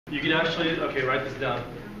You can actually, okay, write this down.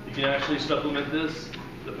 You can actually supplement this,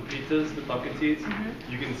 the pepitas, the pumpkin seeds.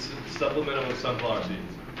 You can supplement them with sunflower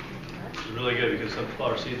seeds. It's really good because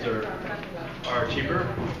sunflower seeds are cheaper.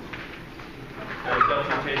 And it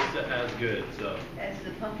definitely tastes as good. So. As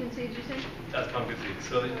the pumpkin seeds, you think? That's pumpkin seeds.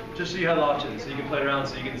 So just so you have options, so you can play around,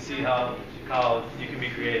 so you can see how you can be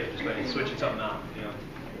creative just by switching something out. You know.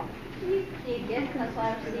 Do you get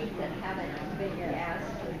sunflower seeds that haven't been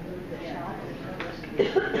gassed to remove the shell?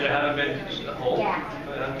 That haven't been whole? Yeah.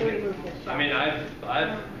 I mean,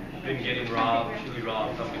 I've been getting truly raw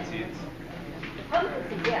pumpkin seeds. Pumpkin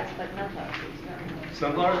seeds, yes, but sunflower seeds, no.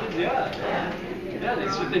 Sunflower seeds, yeah.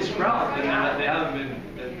 Yeah, they sprout, and they haven't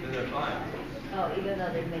been, they're fine. Oh, even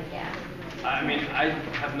though they've been gassed? I mean, I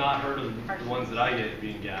have not heard of the ones that I get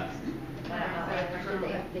being gassed.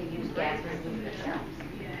 They use gas to remove the shells.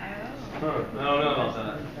 Huh, I don't know about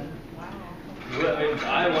that. I mean,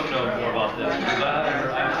 I want to know more about this, because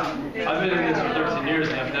I've been in this for 13 years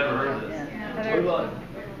and I've never heard of this. What about,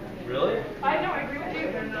 really? I know, I agree with you,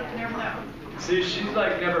 but never know. See, she's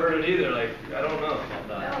like never heard it either, like, I don't know about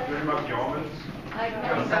that. You heard about the almonds?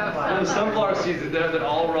 The sunflower seeds, that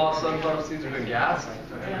all raw sunflower seeds have been gassed?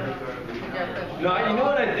 No, you know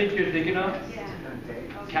what I think you're thinking of?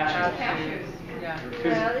 Cashews. Cashews. Yeah.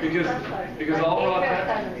 Because all raw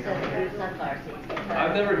sunflower seeds.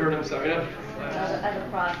 I've never heard them say As a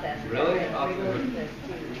process. Really?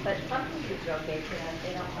 But pumpkin seeds are okay, because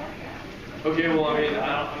they don't have that. Okay, well, I mean,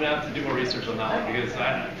 I'm going to have to do more research on that one, because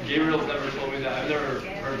Gabriel's never told me that. I've never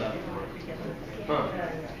heard that before. Huh.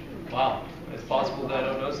 Wow. It's possible that I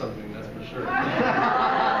don't know something, that's for sure.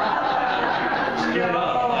 Straight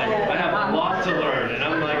up. Like, I have a lot to learn, and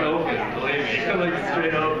I'm like open, believe me. I'm like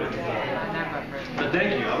straight open. So. But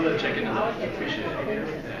thank you. I'm going to check into that. I appreciate it.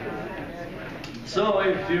 Yeah. So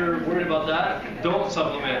if you're worried about that, don't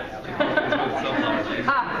supplement pumpkins with sunflower seeds.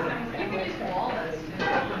 You can use walnuts.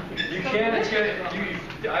 You can. It's good.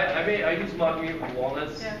 I use mock meat with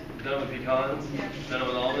walnuts, done with pecans, done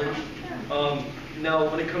with almonds. Now,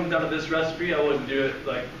 when it comes down to this recipe, I wouldn't do it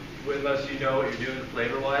like unless you know what you're doing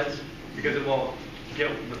flavor-wise, because it won't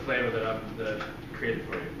get the flavor that I've created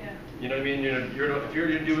for you. Yeah. You know what I mean? If you're going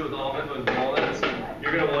to do it with walnuts,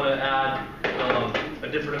 you're going to want to add a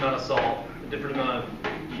different amount of salt, a different amount of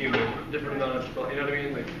cumin, a different amount of, you know what I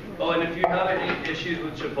mean? Like, oh, and if you have any issues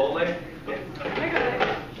with Chipotle, if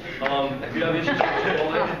you have issues with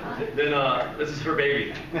Chipotle, then this is for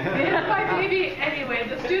baby. It's my baby anyway.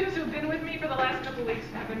 The students who've been with me for the last couple of weeks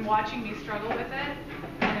have been watching me struggle with it,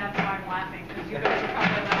 and that's why I'm laughing, because you guys are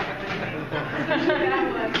probably laughing with me. Especially that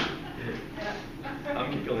one. Yeah.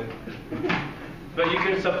 I'm killing. But you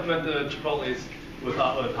can supplement the Chipotles with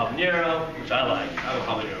habanero, which I like. I'm a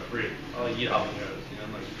habanero free. I'll eat habaneros, you know,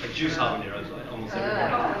 like juice habaneros, like almost every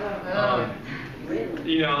morning.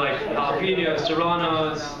 You know, like jalapenos,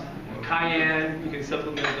 serranos, cayenne. You can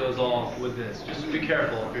supplement those all with this. Just be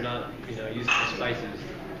careful if you're not, used to spices,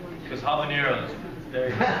 because habaneros,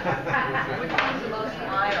 very good. Which one's the most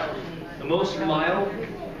mild? The most mild,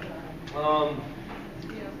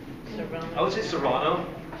 I would say serrano.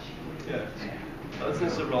 Yeah. I would say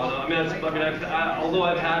serrano. I mean, although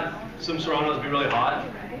I've had some serranos be really hot,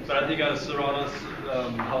 but I think out of serranos,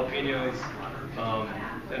 jalapenos,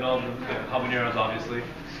 and all the habaneros, obviously,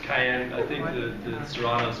 cayenne, I think the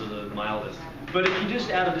serranos are the mildest. But if you just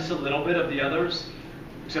add just a little bit of the others,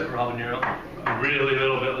 except for habanero, a really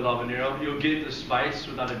little bit with habanero, you'll get the spice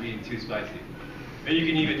without it being too spicy. And you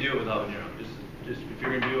can even do it with habanero. Just if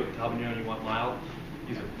you're gonna do it with habanero and you want mild,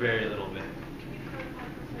 use a very little bit.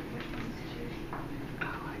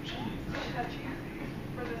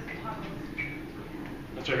 For the tacos.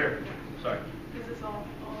 That's right here. Sorry. Is this all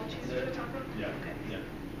the cheese for the taco? Yeah. Okay. Yeah.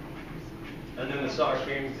 And then the sour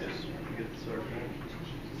cream is you get the sour cream.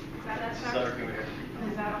 Is that Sour cream here.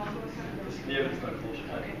 Is that also a sour cream? Yeah, but it's not full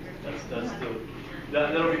shot. Okay.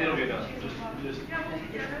 That'll be enough. Just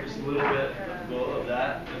a little bit of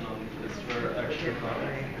that, and it's for extra fun.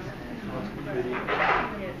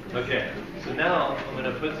 Okay, so now I'm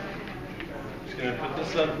gonna put the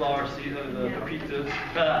sunflower seeds and the pepitas.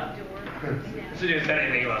 I shouldn't say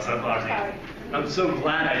anything about sunflower seeds. I'm so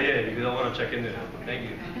glad I did because I want to check into it. Thank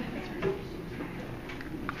you.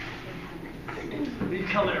 You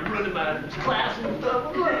coming and ruining my class and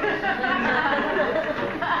stuff.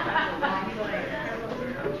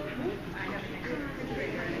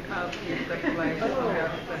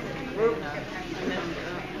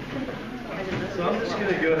 So I'm just going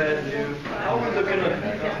to go ahead and do, how are we looking at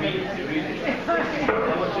meat? How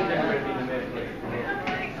much do you think we're going to need to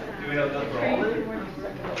make? Do we have enough for all of it?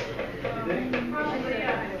 You think? Probably,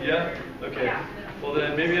 yeah. Yeah? Okay. Well then,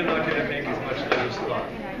 maybe I'm not going to make as much as I just thought.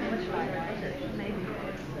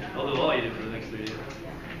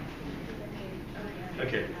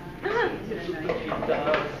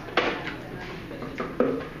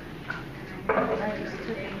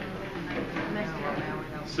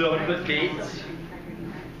 So I'm gonna put dates.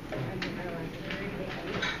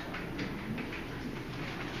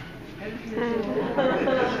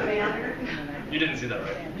 You didn't see that,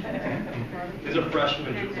 right? These are fresh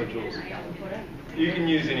jewels. You can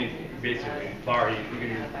use anything, basically. Bar heat,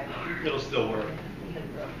 it'll still work.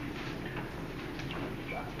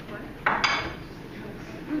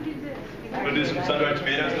 I'm gonna do some sun-dried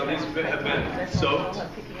tomatoes. Now these have been soaked.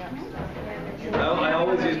 I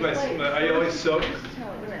always use I always soak.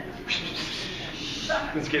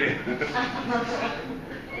 Just kidding.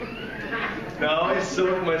 Now I always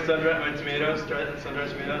soak my sun-dried tomatoes, sun-dried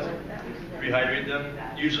tomatoes, rehydrate them.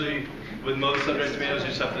 Usually, with most sun-dried tomatoes, you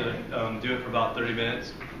just have to do it for about 30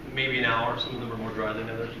 minutes, maybe an hour. Some of them are more dry than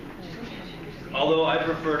others. Although I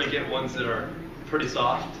prefer to get ones that are pretty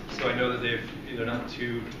soft, so I know that they're not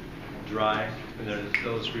too dry, and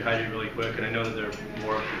they'll just rehydrate really quick. And I know that there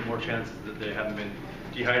are more chances that they haven't been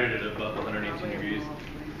dehydrated above 118 degrees.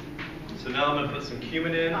 So now I'm gonna put some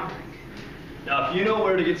cumin in. Now, if you know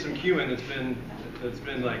where to get some cumin that's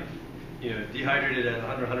been like, dehydrated at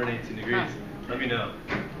 118 degrees, let me know,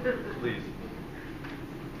 please.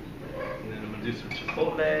 And then I'm gonna do some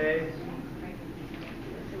chipotle.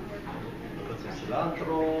 Put some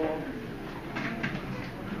cilantro.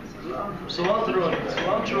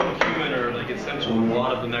 Cilantro and cumin are like essential in a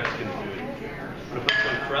lot of the Mexican food. I'm gonna put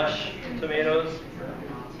some fresh tomatoes.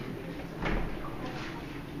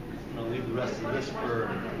 I'll leave the rest of this for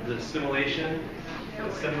the assimilation.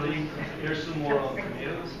 Assembly. Here's some more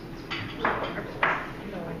tomatoes.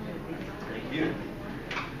 Thank you.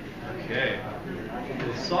 Okay. A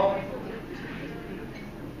little salt.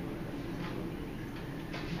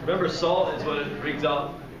 Remember, salt is what it brings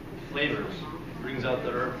out flavors. It brings out the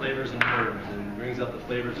herb flavors and herbs, and brings out the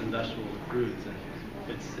flavors in vegetables and fruits. And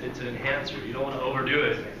it's an enhancer. You don't want to overdo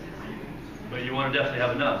it, but you want to definitely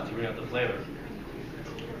have enough to bring out the flavor.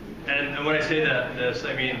 And when I say this,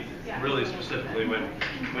 I mean really specifically when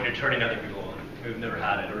you're turning other people on who've never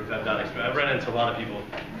had it or who've had bad experience. I've run into a lot of people,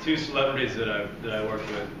 2 celebrities that I worked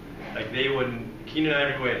with, like they wouldn't, Keenan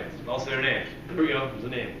Ivory Wayans, I'll say their name. Here we go, there's a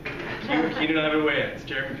name. Keenan Ivory Wayans,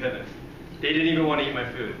 Jeremy Piven. They didn't even want to eat my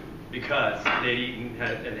food because they'd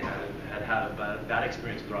had a bad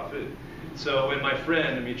experience with raw food. So when my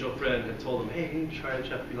friend, a mutual friend, had told them, hey, you need to try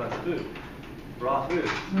Chef Elon's food. Raw food.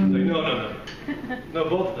 I was like, no. No,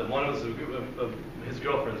 both of them. One was his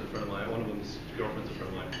girlfriend's a friend of mine. One of them's girlfriend's a friend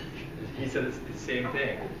of mine. He said it's the same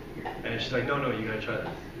thing. And she's like, no, you gotta try this.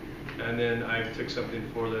 And then I took something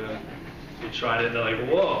for them. They tried it, and they're like,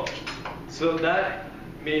 whoa. So that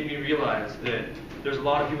made me realize that there's a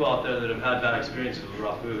lot of people out there that have had bad experiences with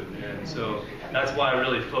raw food. And so that's why I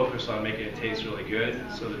really focus on making it taste really good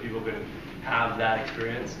so that people can have that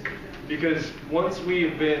experience. Because once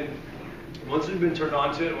we've been turned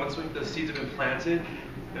on to it, once the seeds have been planted,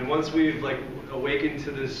 and once we've like awakened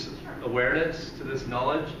to this awareness, to this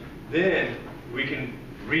knowledge, then we can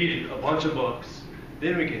read a bunch of books,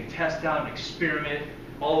 then we can test out and experiment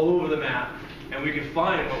all over the map, and we can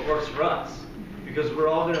find what works for us. Because we're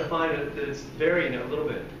all going to find that it's varying a little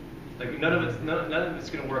bit. Like none of it's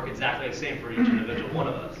going to work exactly the same for each individual one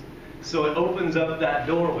of us. So it opens up that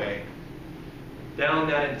doorway down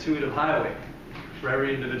that intuitive highway for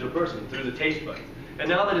every individual person through the taste buds. And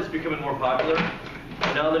now that it's becoming more popular,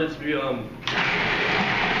 now that it's really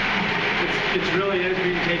is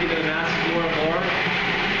being taken to the masses more and more,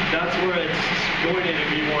 that's where it's going to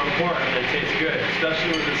be more important that it tastes good,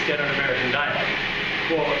 especially with the standard American diet.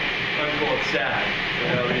 Quote unquote sad.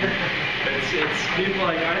 I mean, it's people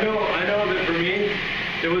like I know that for me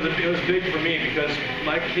it was big for me because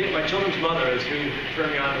my children's mother is who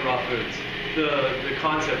turned me on to raw foods. The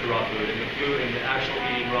concept of raw food and the food and the actual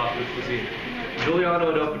eating raw food cuisine.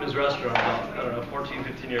 Giuliano had opened his restaurant about, 14,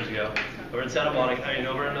 15 years ago over in Santa Monica,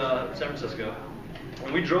 over in San Francisco.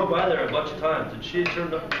 And we drove by there a bunch of times, and she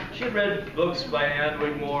had read books by Anne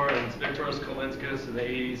Wigmore and Victoras Kolinskas in the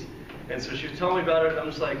 80s, and so she was telling me about it, and I'm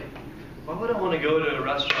just like, why would I want to go to a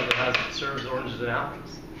restaurant that serves oranges and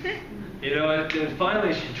apples? And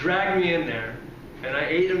finally she dragged me in there, and I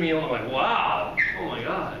ate a meal, and I'm like, wow, oh my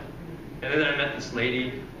God. And then I met this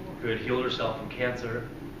lady who had healed herself from cancer,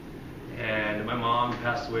 and my mom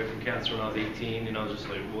passed away from cancer when I was 18, and I was just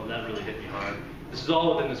like, well, that really hit me hard. This is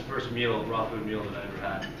all within this first raw food meal that I ever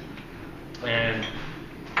had.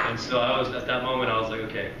 And so I was, at that moment, I was like,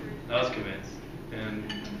 okay, I was convinced.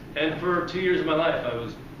 And for 2 years of my life, I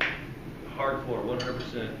was hardcore,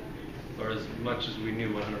 100%, or as much as we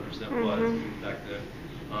knew 100% was back then,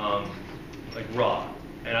 like raw.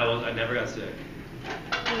 And I never got sick.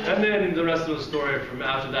 And then the rest of the story from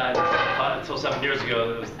after that until 7 years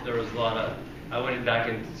ago, there was a lot of I went back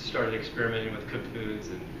and started experimenting with cooked foods,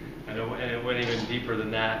 and it went even deeper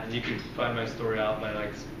than that. And you can find my story out by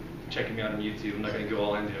like checking me out on YouTube. I'm not going to go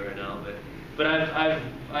all into it right now, but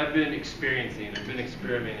I've been experiencing, I've been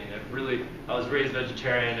experimenting. I was raised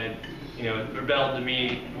vegetarian, and rebelled to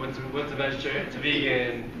meat, went to vegetarian, to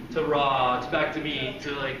vegan, to raw, to back to meat,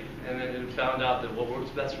 to like, and then found out that what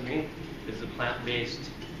works best for me is a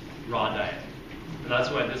plant-based raw diet. And that's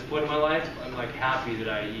why at this point in my life, I'm like happy that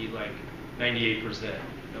I eat like 98%.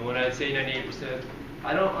 And when I say 98%,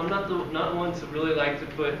 I'm not one to really like to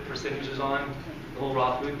put percentages on the whole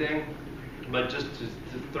raw food thing, but just to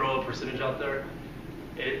throw a percentage out there,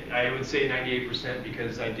 I would say 98%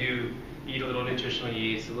 because I do eat a little nutritional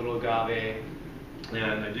yeast, a little agave,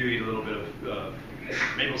 and I do eat a little bit of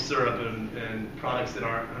maple syrup and products that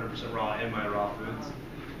aren't 100% raw in my raw foods.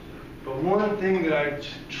 But one thing that I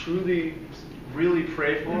truly, really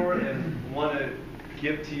pray for and want to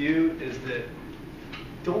give to you is that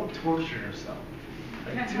don't torture yourself.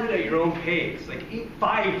 Like, do it at your own pace. Like, eat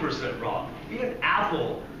 5% raw. Eat an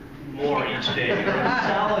apple more each day. Eat a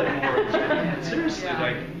salad more each day. Seriously,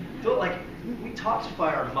 we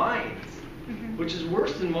toxify our minds, which is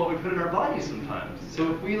worse than what we put in our bodies sometimes.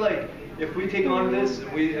 So if we take on this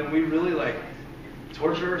and we really like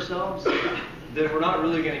torture ourselves, then we're not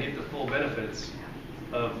really going to get the full benefits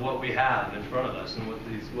of what we have in front of us and what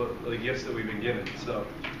the gifts that we've been given. So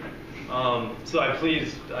I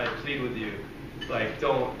plead with you, like,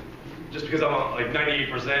 don't, just because I'm like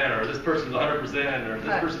 98% or this person's 100% or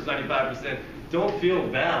this person's 95%, don't feel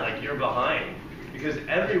bad like you're behind, because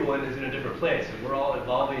everyone is in a different place and we're all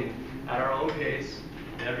evolving at our own pace.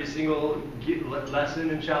 And every single lesson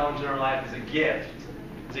and challenge in our life is a gift.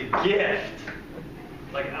 It's a gift.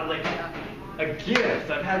 Like a gift.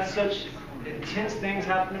 I've had such intense things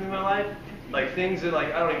happen in my life, like things that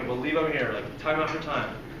like I don't even believe I'm here, like time after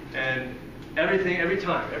time, and every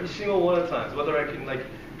time, every single one of the times, whether I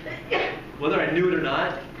knew it or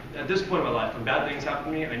not, at this point in my life, when bad things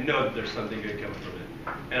happen to me, I know that there's something good coming from it,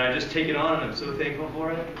 and I just take it on, and I'm so thankful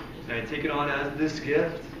for it, and I take it on as this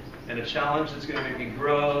gift and a challenge that's going to make me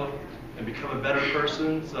grow and become a better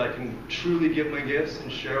person, so I can truly give my gifts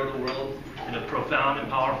and share with the world in a profound and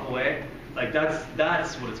powerful way. Like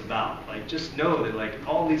that's what it's about. Like, just know that like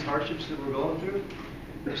all these hardships that we're going through,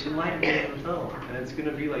 there's some light in the tunnel, and it's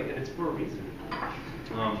gonna be like, and it's for a reason.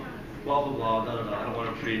 Blah blah blah. I don't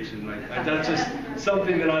want to preach, and like that's just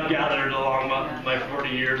something that I've gathered along my 40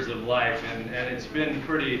 years of life, and it's rang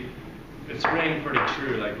pretty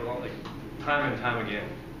true, like time and time again.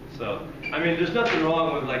 So I mean, there's nothing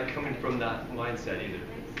wrong with like coming from that mindset either.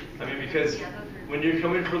 I mean, because when you're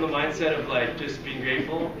coming from the mindset of like just being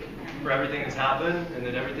grateful for everything that's happened, and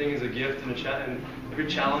that everything is a gift and and every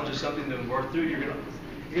challenge is something to work through, you're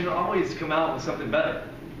gonna always come out with something better.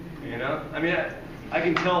 You know? I mean, I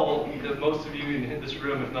can tell that most of you in this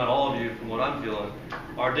room, if not all of you, from what I'm feeling,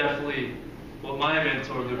 are definitely what my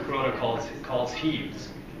mentor Luke Corona calls Hebes.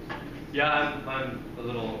 Yeah, I'm a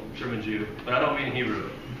little German Jew, but I don't mean Hebrew.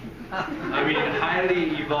 I mean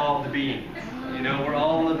highly evolved beings. You know, we're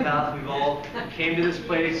all on the path. We've all came to this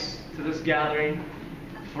place, to this gathering,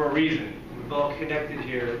 for a reason. We've all connected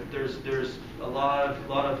here. There's a lot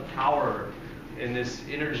of power in this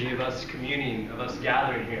energy of us communing, of us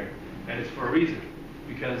gathering here, and it's for a reason,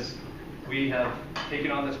 because we have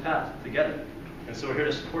taken on this path together, and so we're here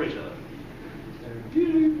to support each other.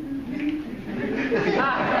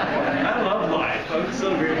 I love life. I'm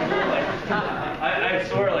so grateful. Like, I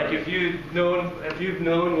swear, like if you've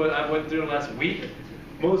known what I went through in the last week,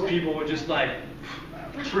 most people would just like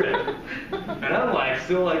trip, and I'm like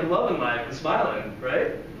still like loving life and smiling,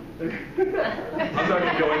 right? I'm not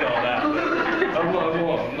gonna go into all that.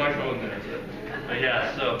 I'm not going there. But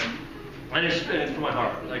yeah, so and it's from my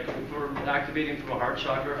heart. Like we're activating from a heart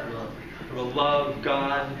chakra, from a love,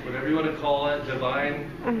 God, whatever you want to call it,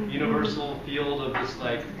 divine, universal field of this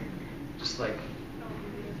like, just like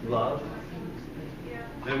love.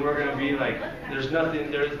 Then we're gonna be like,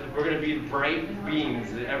 we're gonna be bright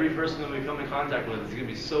beings that every person that we come in contact with is gonna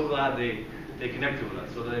be so glad they connected with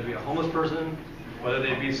us. Whether they be a homeless person, whether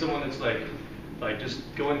they be someone that's like just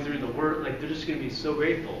going through the work, like they're just gonna be so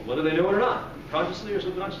grateful, whether they know it or not, consciously or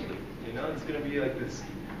subconsciously. You know, it's gonna be like this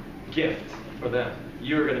gift for them.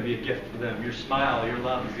 You're gonna be a gift for them. Your smile, your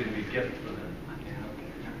love is gonna be a gift for them. You know?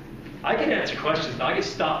 I can answer questions now. I can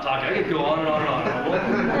stop talking. I can go on and on and on.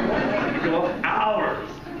 I can go on hours.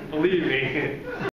 Believe me.